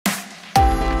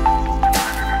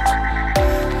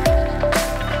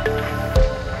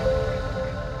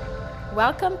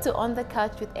Welcome to On the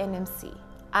Couch with NMC.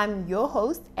 I'm your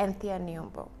host, Anthea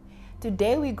Neumbo.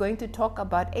 Today we're going to talk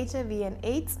about HIV and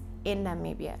AIDS in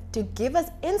Namibia. To give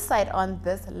us insight on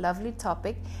this lovely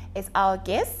topic is our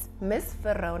guest, Miss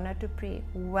Verona Preez.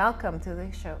 Welcome to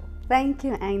the show. Thank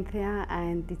you, Anthea,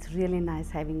 and it's really nice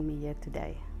having me here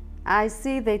today. I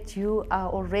see that you are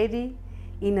already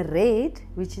in red,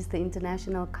 which is the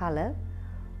international color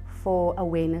for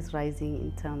awareness raising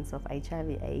in terms of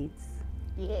HIV/AIDS.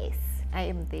 Yes, I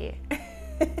am there.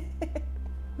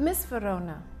 Miss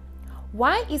Verona,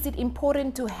 why is it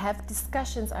important to have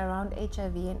discussions around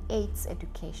HIV and AIDS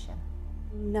education?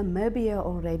 Namibia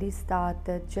already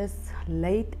started just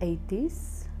late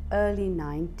 80s, early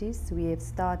 90s. We have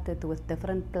started with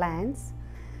different plans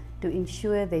to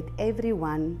ensure that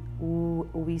everyone who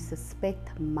we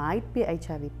suspect might be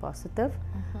HIV positive,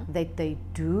 that they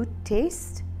do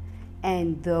test,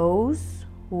 and those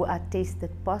who are tested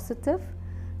positive,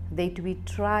 that we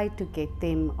try to get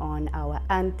them on our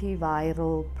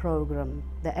antiviral program,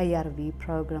 the ARV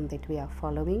program that we are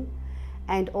following,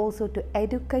 and also to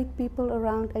educate people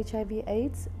around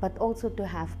HIV/AIDS, but also to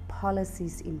have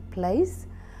policies in place.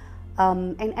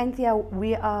 And Anthea,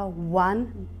 we are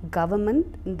one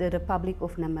government in the Republic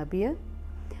of Namibia,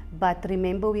 but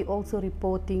remember we're also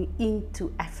reporting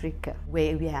into Africa,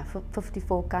 where we have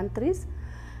 54 countries,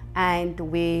 and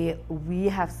where we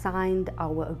have signed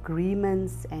our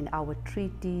agreements and our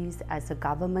treaties as a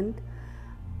government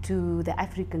to the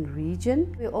African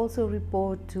region. We also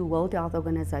report to World Health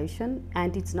Organization,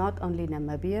 and it's not only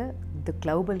Namibia,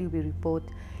 globally we report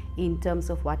in terms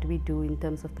of what we do in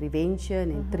terms of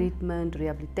prevention and treatment,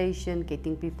 rehabilitation,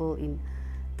 getting people in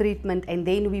treatment, and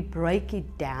then we break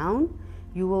it down.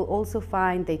 You will also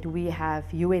find that we have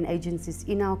UN agencies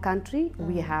in our country.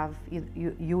 We have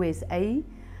USA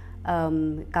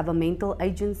governmental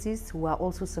agencies who are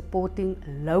also supporting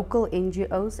local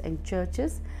NGOs and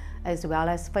churches, as well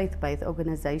as faith-based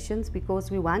organizations, because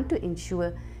we want to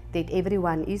ensure that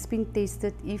everyone is being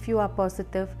tested. If you are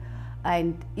positive,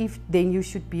 and if then you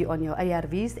should be on your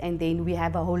ARVs, and then we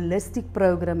have a holistic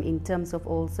program in terms of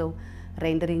also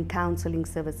rendering counseling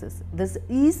services. This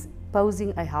is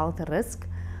posing a health risk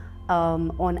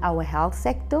on our health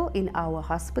sector, in our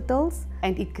hospitals,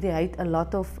 and it creates a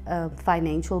lot of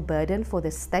financial burden for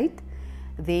the state.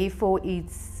 Therefore,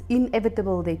 it's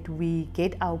inevitable that we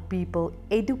get our people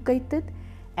educated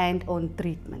and on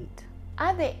treatment.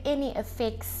 Are there any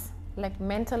effects, like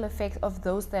mental effects, of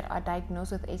those that are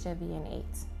diagnosed with HIV and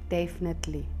AIDS?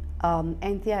 Definitely.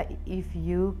 Anthea, if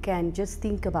you can just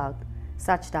think about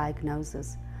such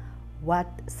diagnosis, what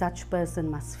such person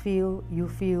must feel, you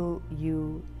feel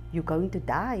you're going to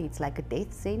die. It's like a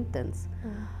death sentence.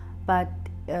 But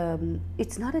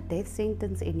it's not a death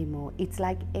sentence anymore. It's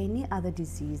like any other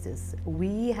diseases.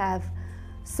 We have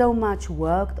so much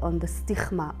worked on the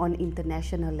stigma on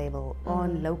international level,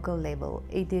 on local level.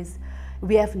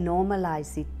 We have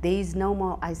normalized it. There is no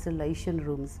more isolation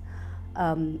rooms.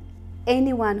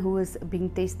 Anyone who is being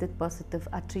tested positive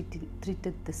are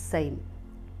treated the same.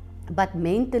 But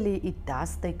mentally, it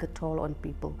does take a toll on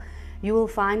people. You will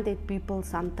find that people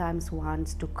sometimes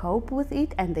want to cope with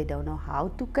it and they don't know how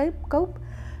to cope.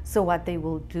 So what they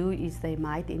will do is they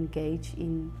might engage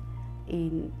in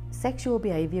sexual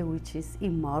behavior which is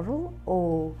immoral,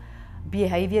 or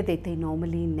behavior that they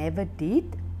normally never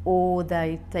did, or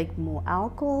they take more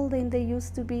alcohol than they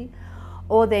used to be,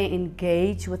 or they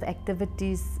engage with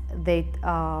activities that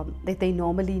they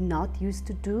normally not used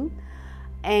to do.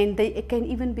 And they can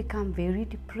even become very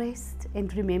depressed.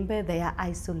 And remember, they are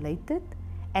isolated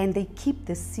and they keep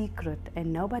the secret,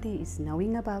 and nobody is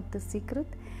knowing about the secret,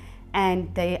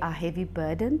 and they are heavy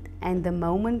burdened. And the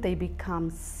moment they become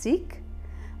sick,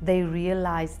 they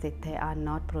realize that they are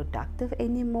not productive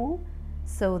anymore.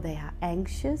 So they are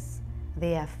anxious,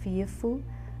 they are fearful,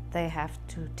 they have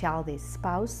to tell their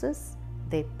spouses,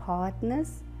 their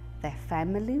partners, their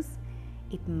families.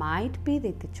 It might be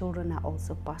that the children are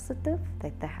also positive,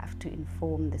 that they have to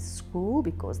inform the school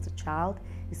because the child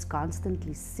is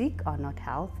constantly sick or not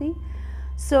healthy.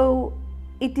 So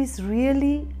it is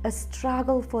really a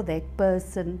struggle for that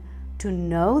person to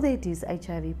know that he is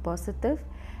HIV positive,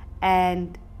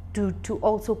 and to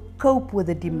also cope with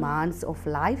the demands of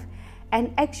life,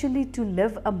 and actually to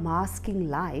live a masking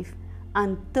life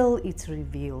until it's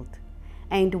revealed.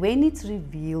 And when it's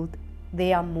revealed,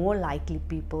 they are more likely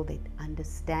people that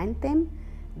understand them,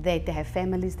 that they have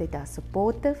families that are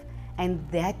supportive, and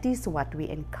that is what we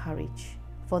encourage,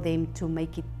 for them to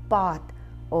make it part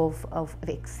of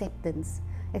acceptance.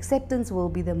 Acceptance will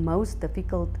be the most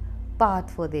difficult part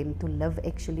for them to live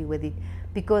actually with it,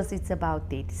 because it's about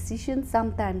their decision.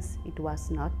 Sometimes it was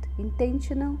not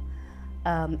intentional,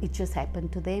 it just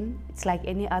happened to them. It's like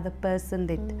any other person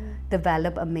that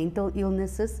develop a mental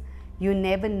illnesses. You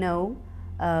never know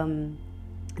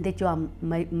that you are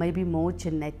maybe more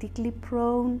genetically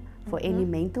prone for any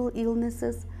mental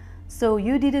illnesses. So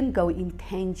you didn't go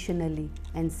intentionally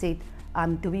and said,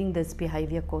 I'm doing this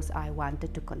behavior because I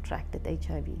wanted to contract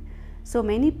HIV. So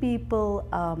many people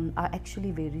are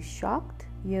actually very shocked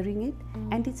hearing it,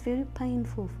 and it's very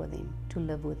painful for them to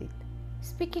live with it.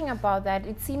 Speaking about that,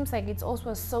 it seems like it's also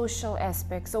a social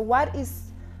aspect. So what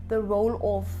is the role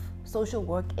of social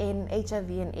work in HIV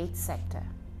and AIDS sector?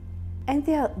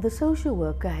 Anthea, the social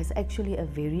worker has actually a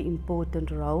very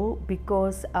important role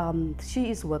because she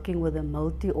is working with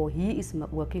he is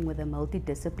working with a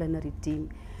multidisciplinary team.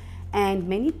 And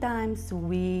many times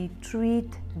we treat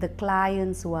the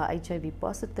clients who are HIV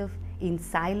positive in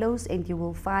silos, and you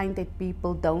will find that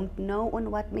people don't know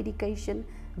on what medication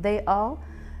they are.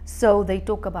 So they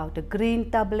talk about a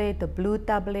green tablet, a blue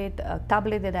tablet, a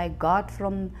tablet that I got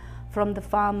from the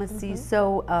pharmacy.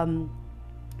 So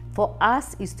for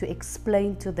us is to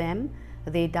explain to them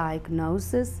their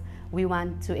diagnosis. We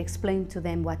want to explain to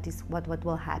them what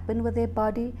will happen with their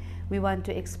body. We want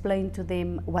to explain to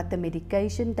them what the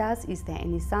medication does, is there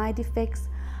any side effects,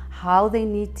 how they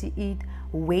need to eat,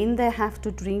 when they have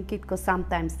to drink it, because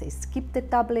sometimes they skip the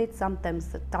tablet, sometimes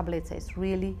the tablet has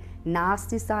really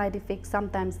nasty side effects,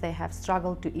 sometimes they have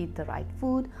struggled to eat the right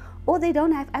food, or they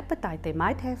don't have appetite. They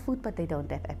might have food, but they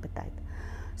don't have appetite.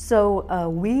 So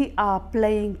we are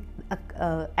playing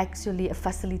actually a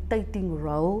facilitating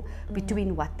role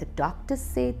between what the doctor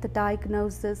said, the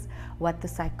diagnosis, what the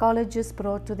psychologist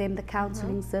brought to them, the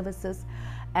counseling services,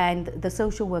 and the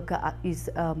social worker is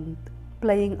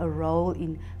playing a role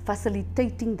in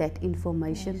facilitating that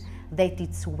information, that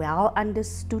it's well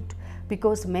understood,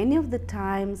 because many of the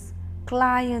times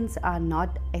clients are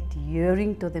not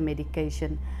adhering to the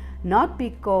medication, not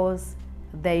because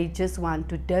they just want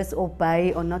to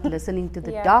disobey or not listening to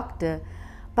the doctor,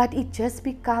 but it just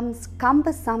becomes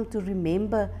cumbersome to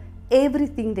remember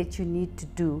everything that you need to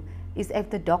do. Is if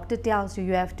the doctor tells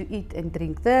you have to eat and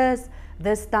drink this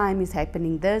time is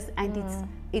happening this, and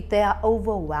they are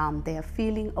overwhelmed, they are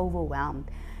feeling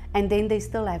overwhelmed. And then they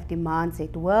still have demands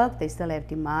at work, they still have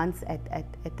demands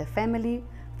at the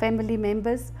family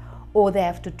members, or they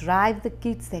have to drive the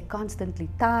kids, they're constantly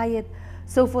tired.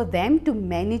 So for them to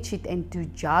manage it and to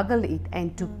juggle it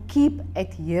and to keep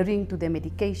adhering to the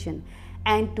medication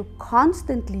and to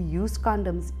constantly use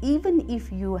condoms, even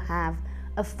if you have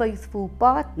a faithful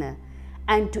partner,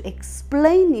 and to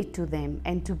explain it to them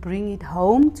and to bring it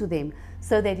home to them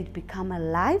so that it become a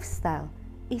lifestyle,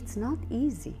 it's not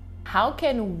easy. How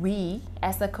can we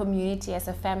as a community, as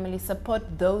a family,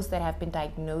 support those that have been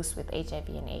diagnosed with HIV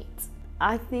and AIDS?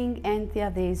 I think,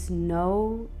 Anthea, there is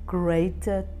no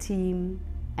greater team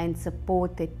and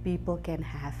support that people can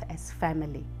have as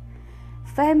family.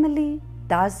 Family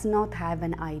does not have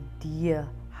an idea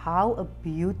how a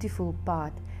beautiful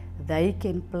part they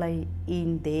can play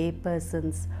in their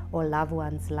person's or loved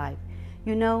one's life.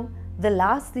 You know, the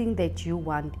last thing that you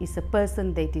want is a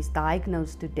person that is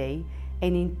diagnosed today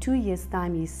and in 2 years'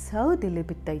 time he's so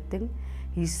debilitating,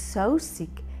 he's so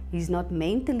sick, he's not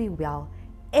mentally well.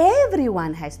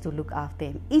 Everyone has to look after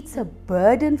him. It's a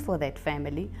burden for that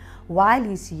family. While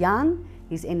he's young,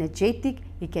 he's energetic,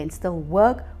 he can still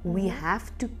work, we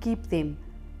have to keep them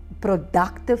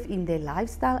productive in their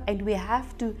lifestyle, and we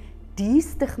have to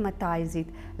destigmatize it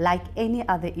like any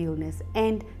other illness,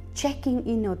 and checking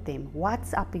in on them,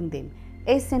 WhatsApping them,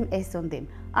 SMS on them.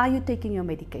 Are you taking your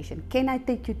medication? Can I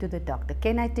take you to the doctor?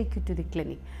 Can I take you to the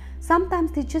clinic?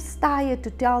 Sometimes they're just tired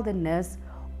to tell the nurse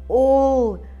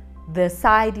all the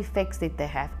side effects that they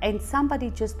have, and somebody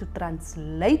just to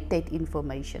translate that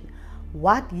information,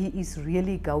 what he is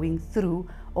really going through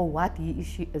or what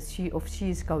she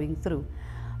is going through.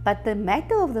 But the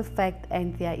matter of the fact,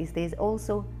 Anthea, is there's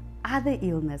also other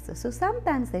illnesses. So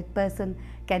sometimes that person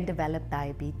can develop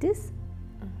diabetes,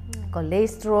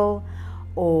 cholesterol,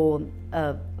 or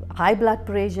high blood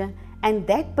pressure, and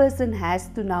that person has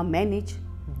to now manage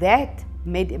that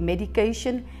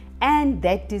medication and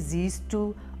that disease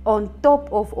too, on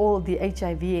top of all the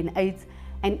HIV and AIDS.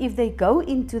 And if they go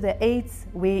into the AIDS,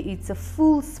 where it's a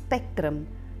full spectrum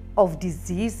of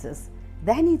diseases,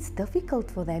 then it's difficult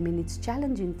for them and it's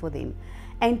challenging for them.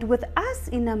 And with us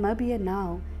in Namibia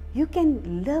now, you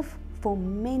can live for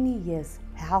many years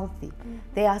healthy.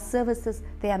 There are services,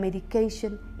 there are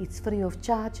medication, it's free of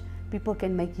charge. People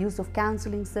can make use of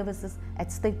counseling services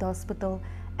at state hospital,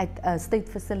 at state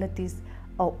facilities,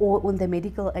 or on the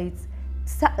medical aids.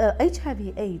 So,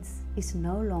 HIV AIDS is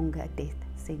no longer a death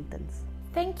sentence.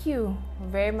 Thank you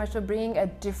very much for bringing a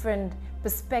different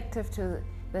perspective to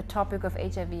the topic of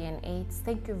HIV and AIDS.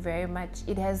 Thank you very much.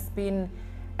 It has been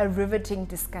a riveting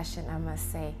discussion, I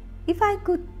must say. If I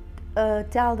could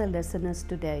tell the listeners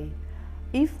today,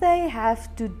 if they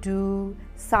have to do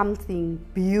something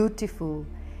beautiful,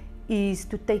 is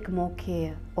to take more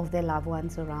care of their loved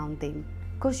ones around them,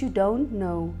 because you don't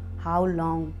know how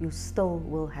long you still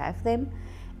will have them,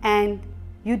 and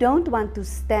you don't want to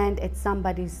stand at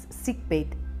somebody's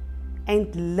sickbed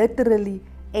and literally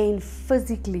and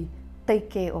physically take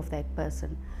care of that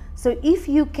person. So if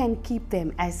you can keep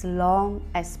them as long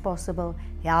as possible,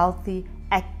 healthy,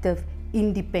 active,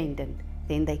 independent,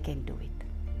 then they can do it.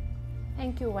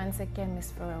 Thank you once again,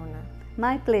 Miss Verona.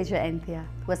 My pleasure, Anthea.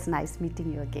 It was nice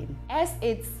meeting you again. As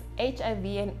it's HIV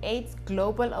and AIDS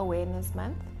Global Awareness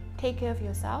Month, take care of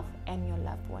yourself and your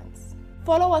loved ones.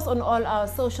 Follow us on all our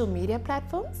social media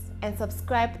platforms and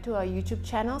subscribe to our YouTube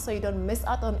channel so you don't miss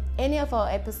out on any of our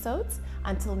episodes.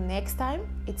 Until next time,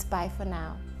 it's bye for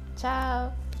now.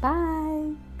 Ciao.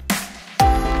 Bye.